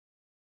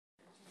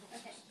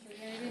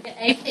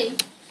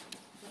AP.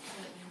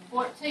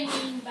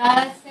 14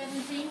 by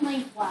 17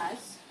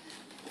 lengthwise.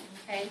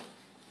 Okay,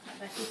 my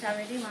bucky's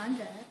already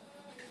lined up.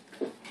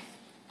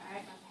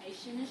 Alright, my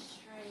patient is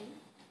straight.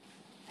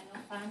 I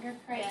don't find her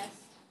crest.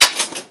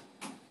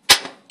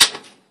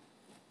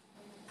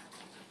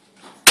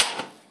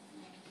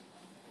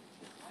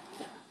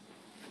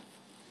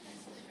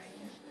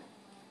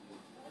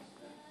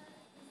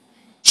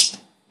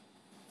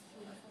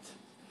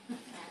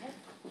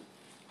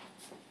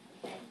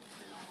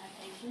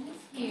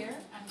 Here,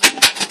 I'm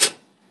going to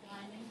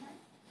line in her.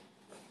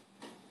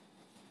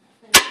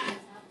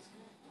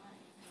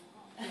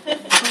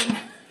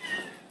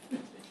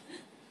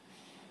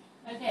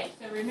 Okay,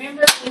 so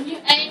remember when you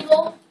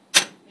angle,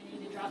 you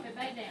need to drop it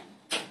back down.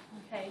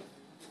 Okay.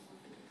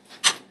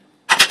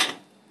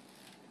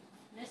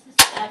 This is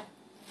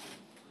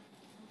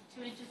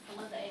 2 inches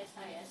below the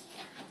ASIS.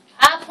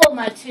 I pull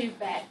my tube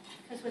back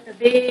because with a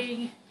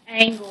big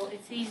angle,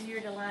 it's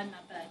easier to line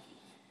my bucky.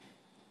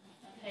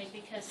 Okay,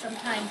 because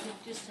sometimes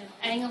it's just an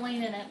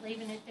angling and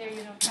leaving it there,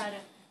 you're going to try to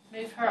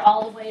move her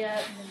all the way up,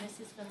 and then this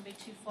is going to be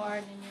too far,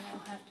 and then you're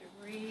going to have to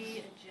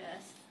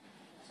readjust.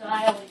 So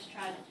I always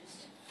try to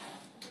just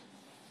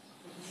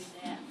do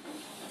that.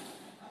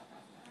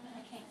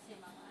 I can't see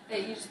my line.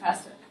 Hey, you just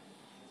passed it.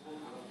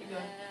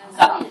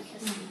 Stop.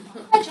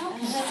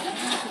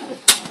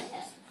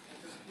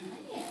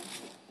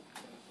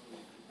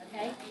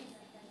 Okay,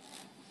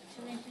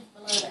 2 inches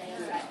below the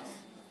ASIS.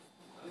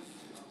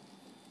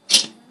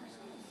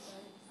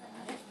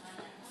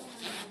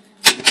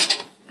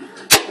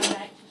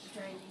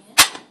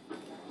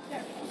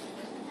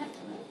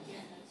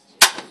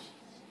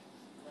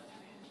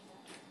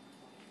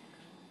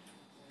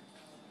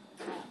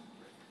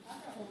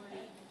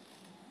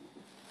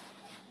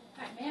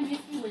 Ma'am,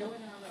 if you will, and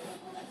I'll roll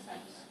up on that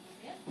side just a little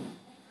bit.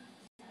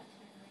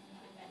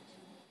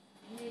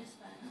 You need a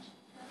sponge.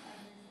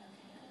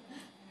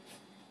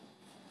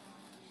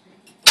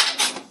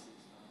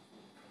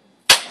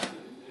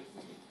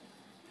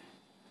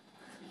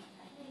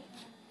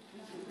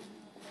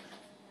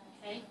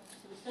 Okay,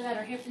 so we still got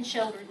our hips and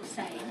shoulder the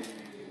same.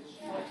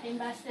 14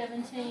 by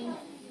 17.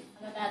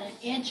 I'm about an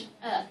inch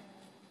up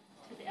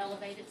to the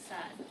elevated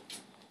side.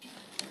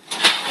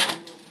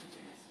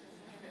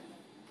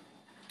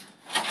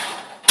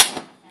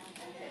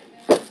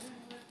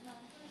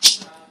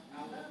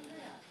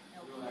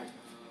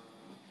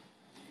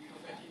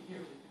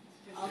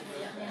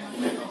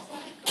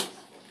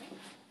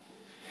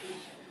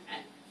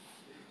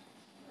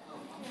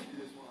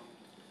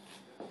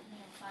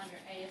 Find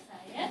her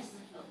ASIS.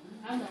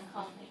 I'm going to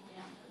call it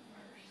down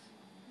first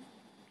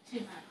to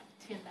my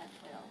 10 by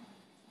 12.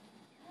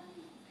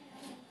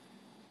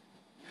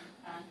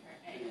 Find her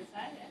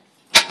ASIS.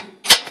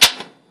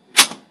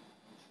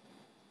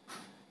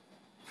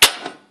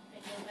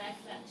 Then go back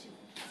about 2 inches.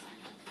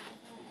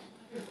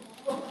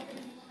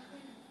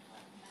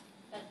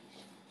 That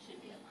should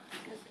be a line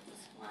because it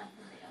was flying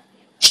from the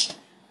uphill.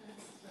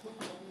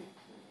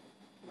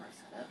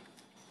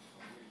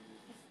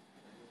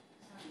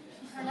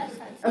 Her left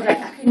side. Okay,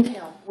 I couldn't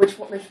tell which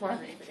one I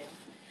put in.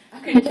 I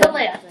couldn't To tell. the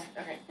left.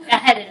 Okay. I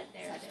had it up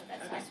there, so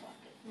that's why I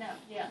swapped it. No,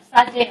 yeah,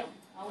 side down.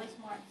 Always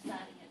mark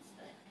side against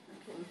the. I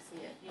couldn't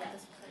see it. Yeah,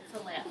 it's to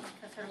the left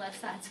because her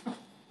left side's on.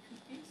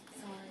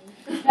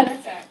 Sorry.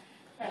 That's all right.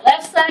 Her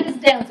left side is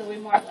down, so we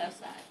mark left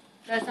side.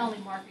 That's the only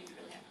marker you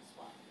really have to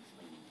swap.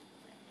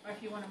 Or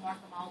if you want to mark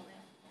them all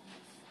left,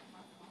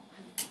 mark them all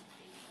left.